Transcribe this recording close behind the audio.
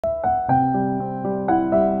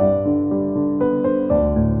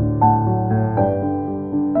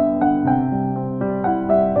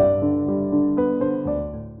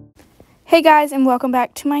Hey guys, and welcome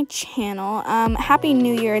back to my channel. Happy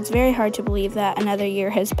New Year. It's very hard to believe that another year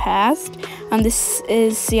has passed. This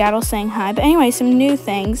is Seattle saying hi. But anyway, some new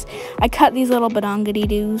things. I cut these little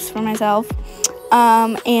badongity-doos for myself.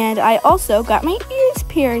 And I also got my ears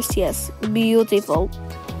pierced. Yes, beautiful.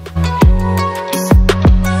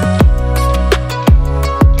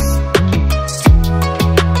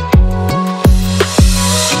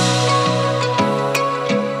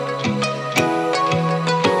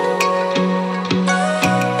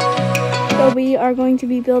 We are going to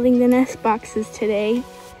be building the nest boxes today.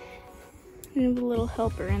 We have a little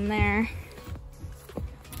helper in there.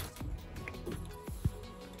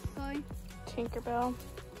 Hi. Tinkerbell.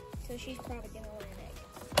 So she's probably gonna lay an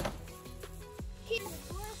egg.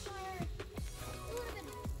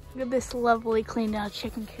 Look at this lovely cleaned out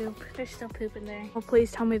chicken coop. There's still poop in there. Oh,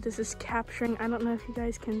 please tell me this is capturing. I don't know if you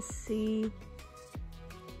guys can see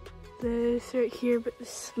this right here, but the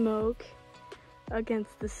smoke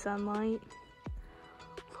against the sunlight.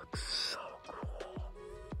 So cool.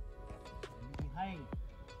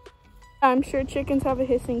 I'm sure chickens have a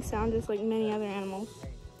hissing sound just like many other animals.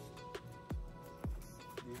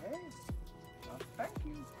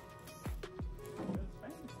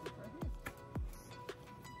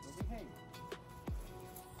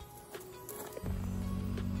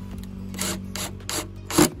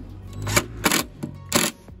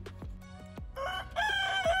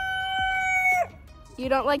 You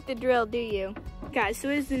don't like the drill, do you? Guys, so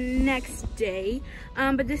it is the next day,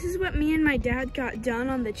 but this is what me and my dad got done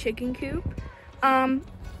on the chicken coop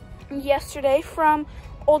yesterday from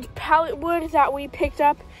old pallet wood that we picked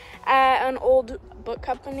up at an old book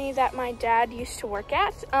company that my dad used to work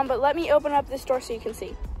at. But let me open up this door so you can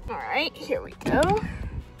see. All right, here we go.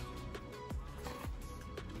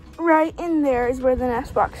 Right in there is where the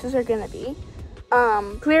nest boxes are gonna be.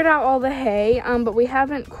 Cleared out all the hay, but we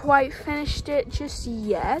haven't quite finished it just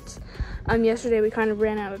yet. Yesterday we kind of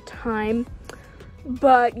ran out of time.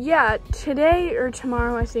 But yeah, today or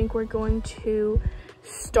tomorrow I think we're going to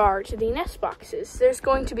start the nest boxes. There's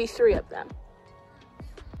going to be 3 of them.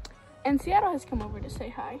 And Seattle has come over to say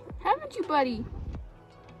hi. Haven't you, buddy?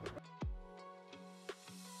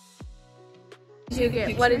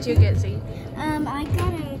 What did you get, Z? I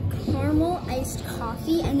got a caramel iced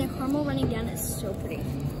coffee, and the caramel running down is so pretty.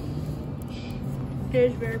 It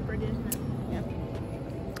is very pretty, isn't it? Yep.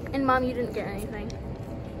 And Mom, you didn't get anything?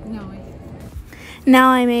 No. Now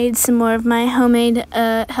I made some more of my homemade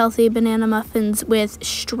healthy banana muffins with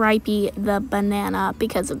Stripey the banana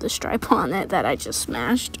because of the stripe on it that I just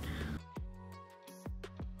smashed.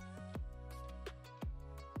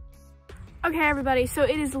 Okay, everybody, so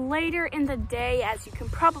it is later in the day, as you can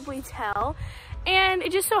probably tell, and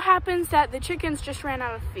it just so happens that the chickens just ran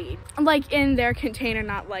out of feed. Like in their container,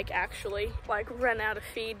 not like actually, like run out of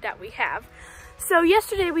feed that we have. So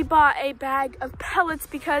yesterday we bought a bag of pellets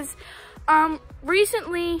because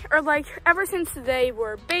recently, or like ever since they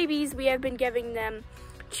were babies, we have been giving them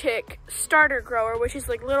chick starter grower, which is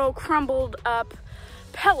like little crumbled up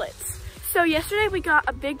pellets. So yesterday we got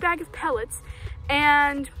a big bag of pellets,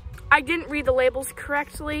 and I didn't read the labels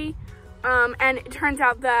correctly, and it turns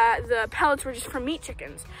out that the pellets were just for meat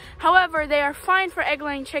chickens. However, they are fine for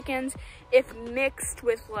egg-laying chickens if mixed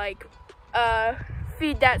with like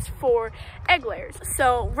feed that's for egg layers.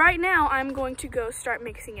 So right now I'm going to go start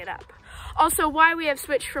mixing it up. Also, why we have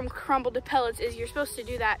switched from crumbled to pellets is you're supposed to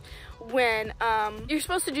do that when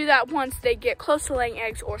once they get close to laying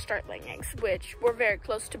eggs or start laying eggs, which we're very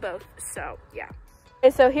close to both, so yeah. Okay,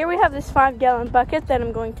 so here we have this 5-gallon bucket that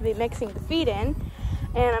I'm going to be mixing the feed in,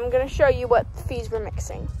 and I'm going to show you what feeds we're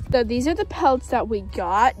mixing. So these are the pellets that we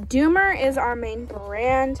got. Doomer is our main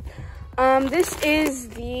brand. This is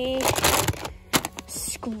the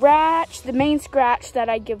main scratch that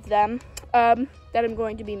I give them, that I'm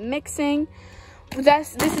going to be mixing.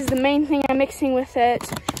 This is the main thing I'm mixing with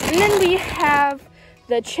it. And then we have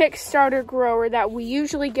the chick starter grower that we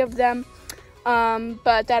usually give them,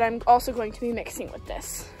 but that I'm also going to be mixing with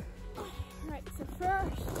this. Alright, so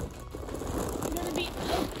first, I'm gonna be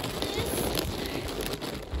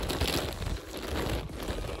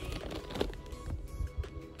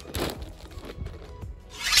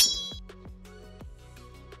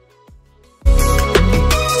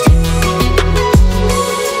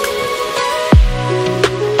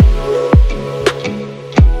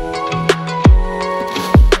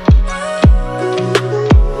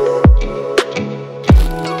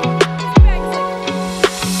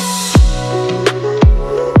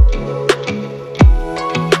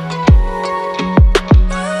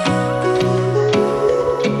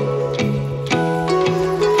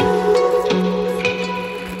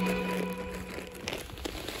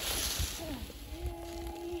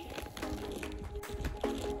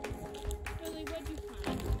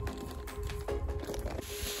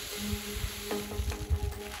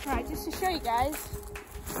just to show you guys,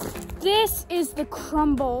 this is the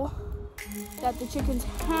crumble that the chickens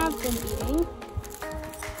have been eating.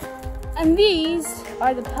 And these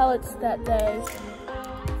are the pellets that they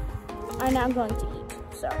are now going to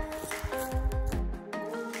eat. So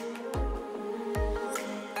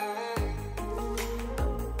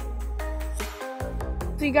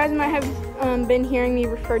you guys might have been hearing me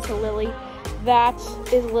refer to Lily. That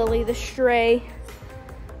is Lily the stray,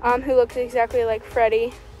 who looks exactly like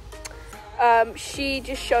Freddie. She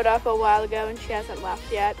just showed up a while ago and she hasn't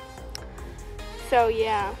left yet. So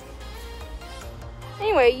yeah.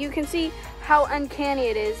 Anyway, you can see how uncanny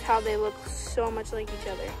it is, how they look so much like each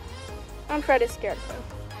other. And Fred is scared though.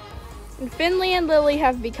 And Finley and Lily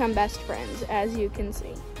have become best friends, as you can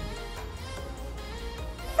see.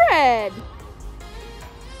 Fred!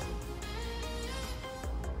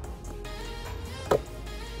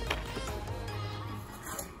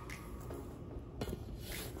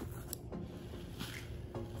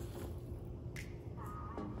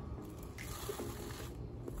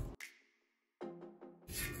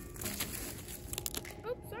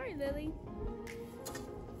 Sorry, Lily.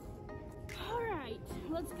 All right,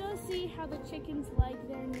 let's go see how the chickens like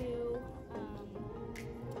their new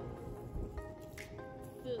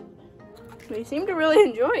food. They seem to really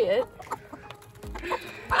enjoy it.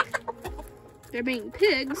 They're being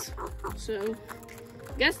pigs, so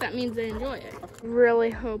I guess that means they enjoy it.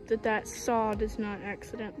 Really hope that that saw does not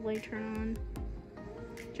accidentally turn on.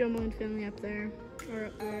 Jomo and Finley up there, or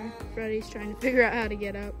up there. Freddie's trying to figure out how to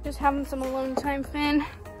get up. Just having some alone time, Finn.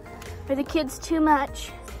 Are the kids too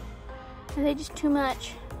much? Are they just too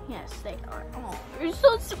much? Yes, they are. Oh, you're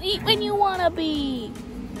so sweet when you wanna be.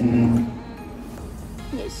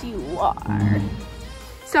 Yes, you are.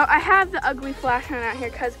 So I have the ugly flash on out here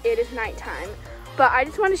because it is nighttime. But I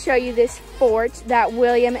just want to show you this fort that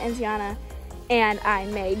William and Ziana and I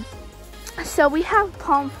made. So we have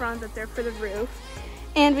palm fronds up there for the roof.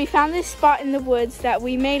 And we found this spot in the woods that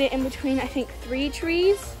we made it in between, I think, 3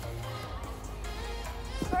 trees.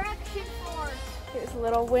 Correction force. There's a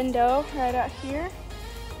little window right out here.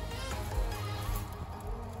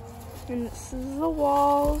 And this is the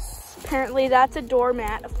walls. Apparently that's a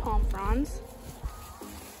doormat of palm fronds.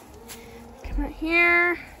 Come right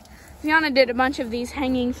here. Ziana did a bunch of these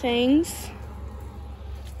hanging things.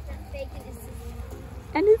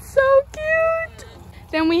 And it's so cute.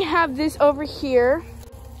 Then we have this over here.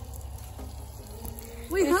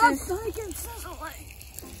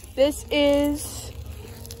 This is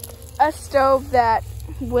a stove that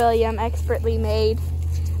William expertly made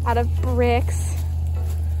out of bricks.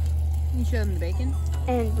 Can you show them the bacon?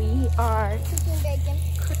 And we are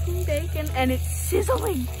Cooking bacon. and it's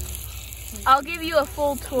sizzling. I'll give you a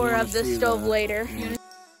full tour of the stove later.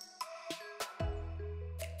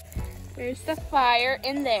 There's the fire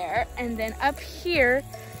in there, and then up here,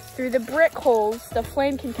 through the brick holes, the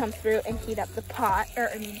flame can come through and heat up the pot, or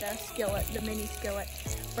I mean the skillet, the mini skillet,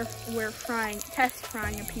 where we're test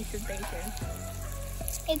frying a piece of bacon.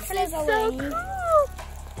 It's So cool.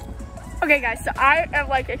 Okay guys, so I am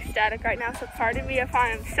like ecstatic right now, so pardon me if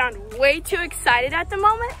I sound way too excited at the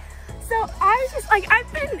moment. So I was just like,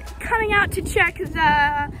 I've been coming out to check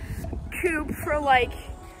the coop for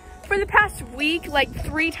the past week, like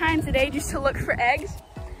 3 times a day just to look for eggs.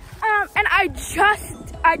 And I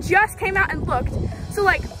just came out and looked. So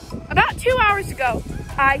like about 2 hours ago,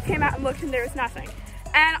 I came out and looked and there was nothing.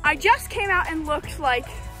 And I just came out and looked like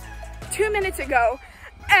 2 minutes ago,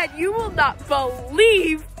 and you will not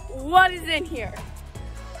believe what is in here.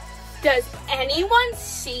 Does anyone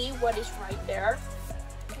see what is right there?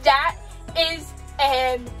 That is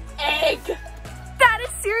an egg. That is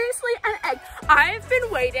seriously an egg. I've been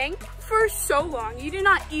waiting for so long. You do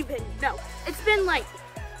not even know. It's been like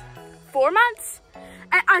 4 months.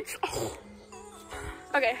 And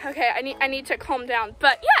okay, I need to calm down.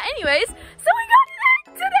 But yeah, anyways, so we got an egg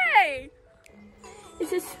today.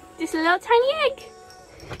 This little tiny egg.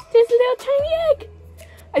 This little tiny egg.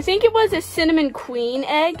 I think it was a cinnamon queen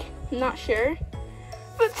egg. I'm not sure.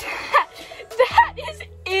 But that is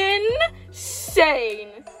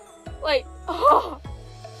insane. Like, oh.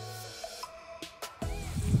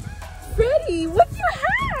 Freddie, what do you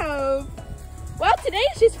have? Wow, today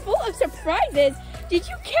is just full of surprises. Did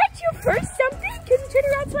you catch your first something? Can you turn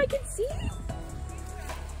around so I can see?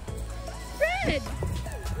 Fred.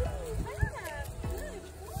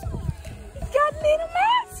 He's got little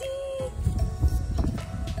Maxie.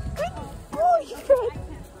 Good boy, Fred.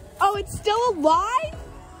 Oh, it's still alive?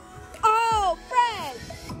 Oh, Fred.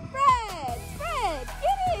 Fred,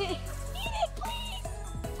 get it. Eat it, please.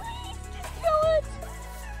 Please, just kill it.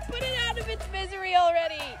 Put it out of its misery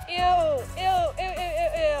already. Ew.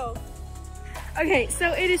 Okay,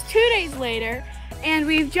 so it is 2 days later, and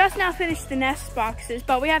we've just now finished the nest boxes,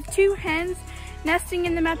 but we have 2 hens nesting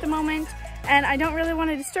in them at the moment, and I don't really want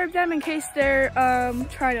to disturb them in case they're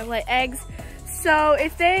trying to lay eggs. So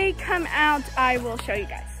if they come out, I will show you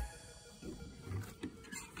guys.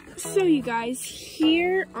 So you guys,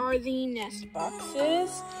 here are the nest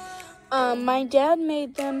boxes. My dad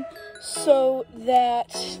made them so that,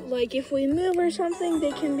 like, if we move or something,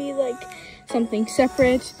 they can be like something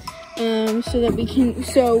separate. So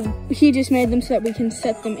he just made them so that we can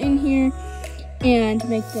set them in here and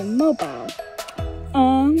make them mobile.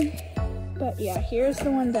 But yeah, here's the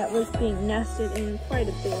one that was being nested in quite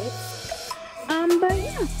a bit. But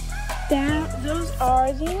yeah, those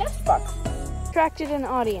are the nest boxes. Attracted an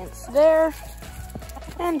audience there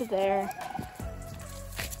and there.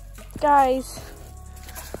 Guys,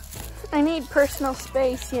 I need personal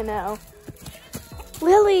space, you know.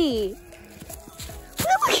 Lily!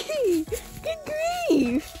 Lily! Good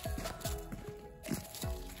grief!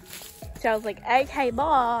 Sounds like, okay,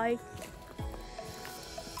 bye.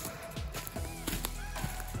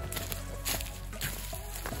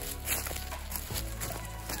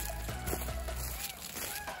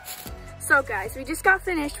 So guys, we just got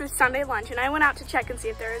finished with Sunday lunch and I went out to check and see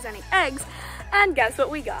if there was any eggs, and guess what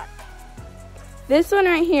we got? This one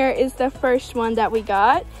right here is the first one that we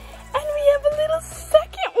got, and we have a little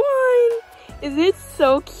second one. Is it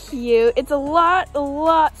so cute? It's a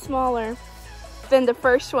lot smaller than the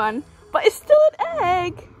first one, but it's still an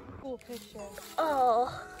egg. Cool picture. Oh.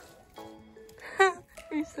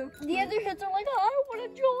 You're so cute. The other hens are like, oh, I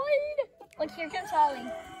want to join. Like, here comes Holly.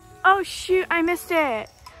 Oh shoot, I missed it.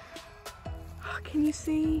 Can you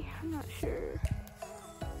see? I'm not sure.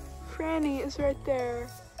 Franny is right there.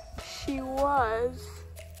 She was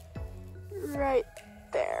right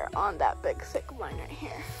there on that big thick line right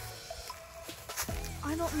here.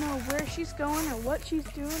 I don't know where she's going or what she's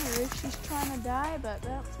doing or if she's trying to die, but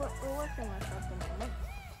that's what we're working with at the moment.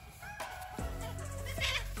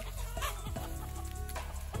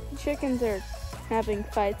 The chickens are having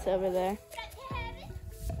fights over there.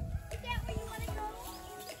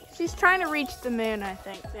 She's trying to reach the moon, I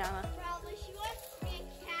think, Diana. Probably. She wants to be a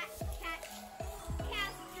cat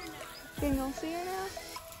astronaut. Can you see her now?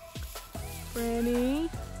 Franny.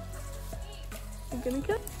 I'm gonna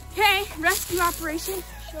go. Okay, rescue operation.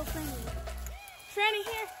 Show Franny. Franny,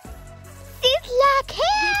 here. She's like,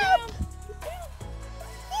 help!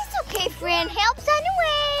 It's okay, Fran. Help's on the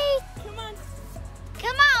way. Come on.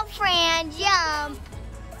 Come on, Fran. Jump.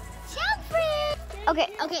 Jump, Fran.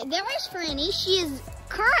 Okay, there is Franny. She is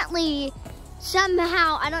currently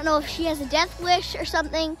somehow, I don't know if she has a death wish or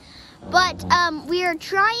something, but we are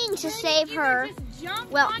trying to save her.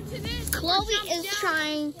 Well, Chloe is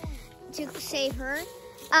trying to save her,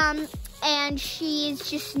 and she's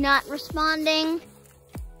just not responding.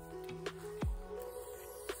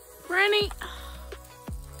 Franny,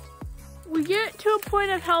 we get to a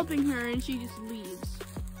point of helping her and she just leaves.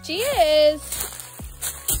 She is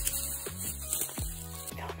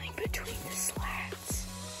filming between the slats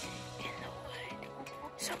in the wood.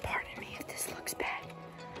 So pardon me if this looks bad,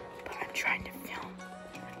 but I'm trying to film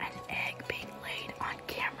an egg being laid on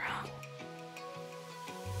camera.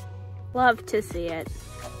 Love to see it.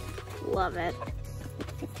 Love it.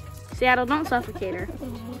 Seattle, don't suffocate her.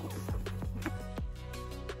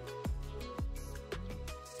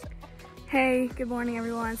 Hey, good morning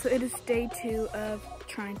everyone. So it is day 2 of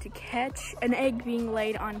trying to catch an egg being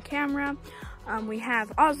laid on camera. We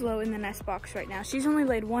have Oslo in the nest box right now. She's only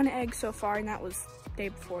laid 1 egg so far, and that was day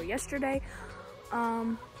before yesterday.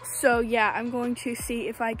 So yeah, I'm going to see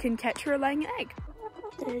if I can catch her laying an egg.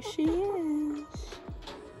 There she is.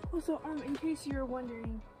 Also, in case you were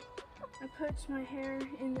wondering, I put my hair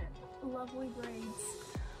in lovely braids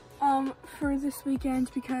for this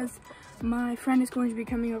weekend because my friend is going to be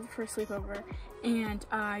coming over for a sleepover, and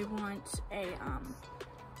I want a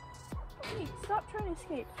hey, stop trying to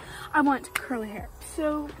escape. I want curly hair.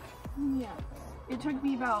 So yeah, it took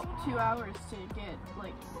me about 2 hours to get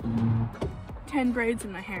like 10 braids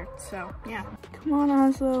in my hair. So yeah, come on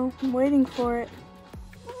Oslo, I'm waiting for it.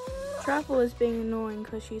 Truffle is being annoying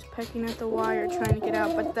because she's pecking at the wire trying to get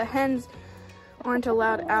out, but the hens aren't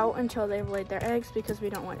allowed out until they've laid their eggs because we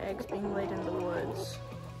don't want eggs being laid in the woods.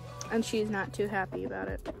 And she's not too happy about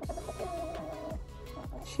it.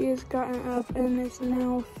 She has gotten up and is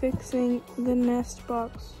now fixing the nest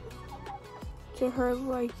box to her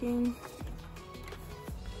liking.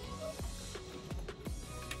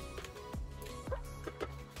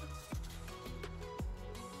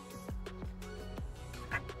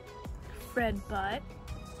 Fred butt.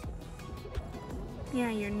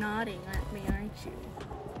 Yeah, you're nodding at me, aren't you?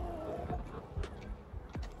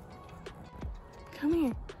 Come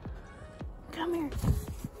here. Come here.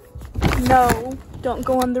 No, don't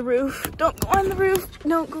go on the roof. Don't go on the roof.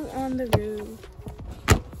 Don't go on the roof.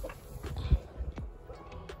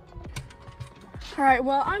 All right,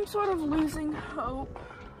 well, I'm sort of losing hope.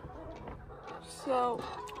 So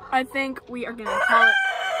I think we are gonna call it.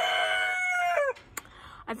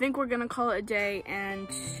 I think we're gonna call it a day and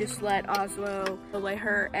just let Oslo lay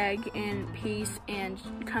her egg in peace and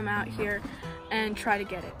come out here and try to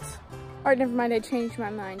get it. All right, never mind, I changed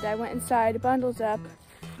my mind. I went inside, bundled up,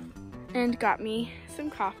 and got me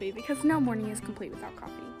some coffee because no morning is complete without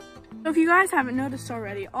coffee. So if you guys haven't noticed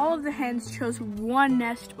already, all of the hens chose one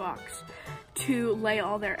nest box to lay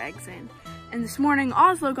all their eggs in. And this morning,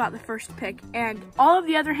 Oslo got the first pick, and all of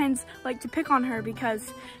the other hens like to pick on her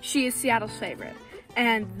because she is Seattle's favorite.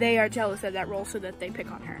 And they are jealous of that role, so that they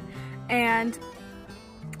pick on her. And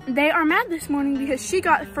they are mad this morning because she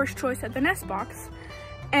got first choice at the nest box,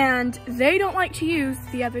 and they don't like to use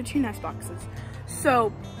the other two nest boxes.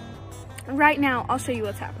 So right now, I'll show you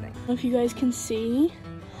what's happening. I don't know if you guys can see,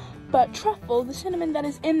 but Truffle, the cinnamon that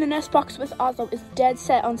is in the nest box with Oslo, is dead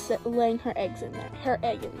set on laying her eggs in there, her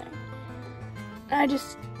egg in there.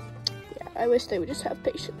 I wish they would just have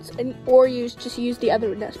patience or just use the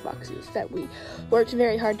other nest boxes that we worked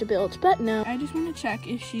very hard to build, but no. I just want to check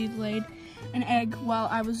if she laid an egg while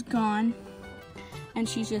I was gone, and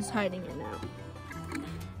she's just hiding it now.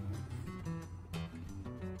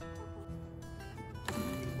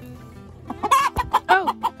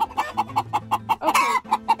 Oh.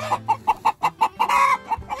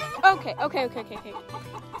 Okay.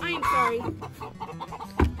 I am sorry.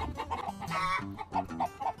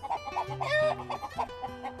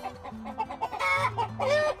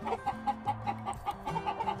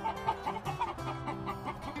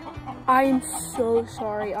 I am so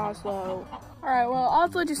sorry, Oslo. All right, well,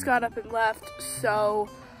 Oslo just got up and left, so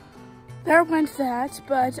there went that.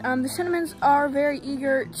 But the cinnamons are very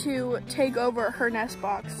eager to take over her nest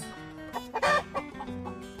box.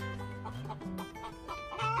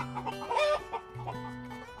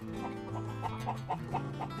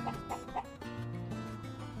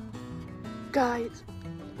 Guys,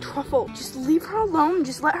 Truffle, just leave her alone.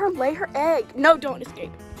 Just let her lay her egg. No, don't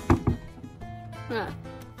escape.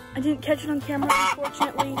 I didn't catch it on camera,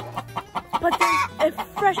 unfortunately. But there's a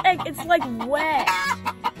fresh egg. It's like wet.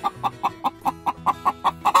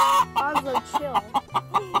 Oslo, chill.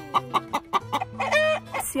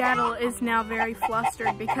 Seattle is now very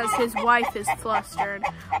flustered because his wife is flustered.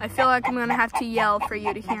 I feel like I'm gonna have to yell for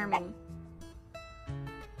you to hear me.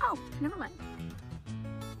 Oh, never mind.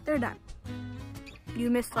 They're done. You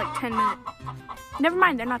missed like 10 minutes. Never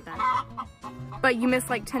mind, they're not done. But you missed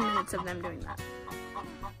like 10 minutes of them doing that.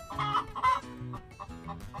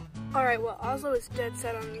 Alright, well, Oslo is dead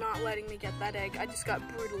set on not letting me get that egg. I just got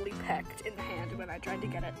brutally pecked in the hand when I tried to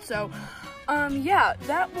get it. So, yeah,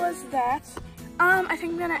 that was that. I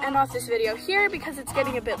think I'm gonna end off this video here because it's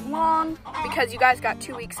getting a bit long, because you guys got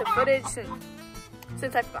 2 weeks of footage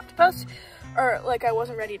since I forgot to post, or like I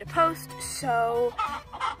wasn't ready to post, so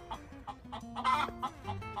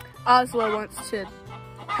Oslo wants to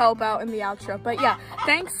help out in the outro. But yeah,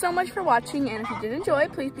 thanks so much for watching, and if you did enjoy,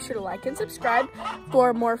 please be sure to like and subscribe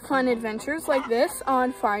for more fun adventures like this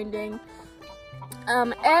on finding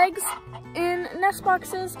eggs in nest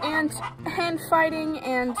boxes and hen fighting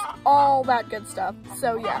and all that good stuff.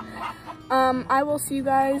 So yeah, I will see you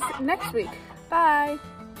guys next week. Bye.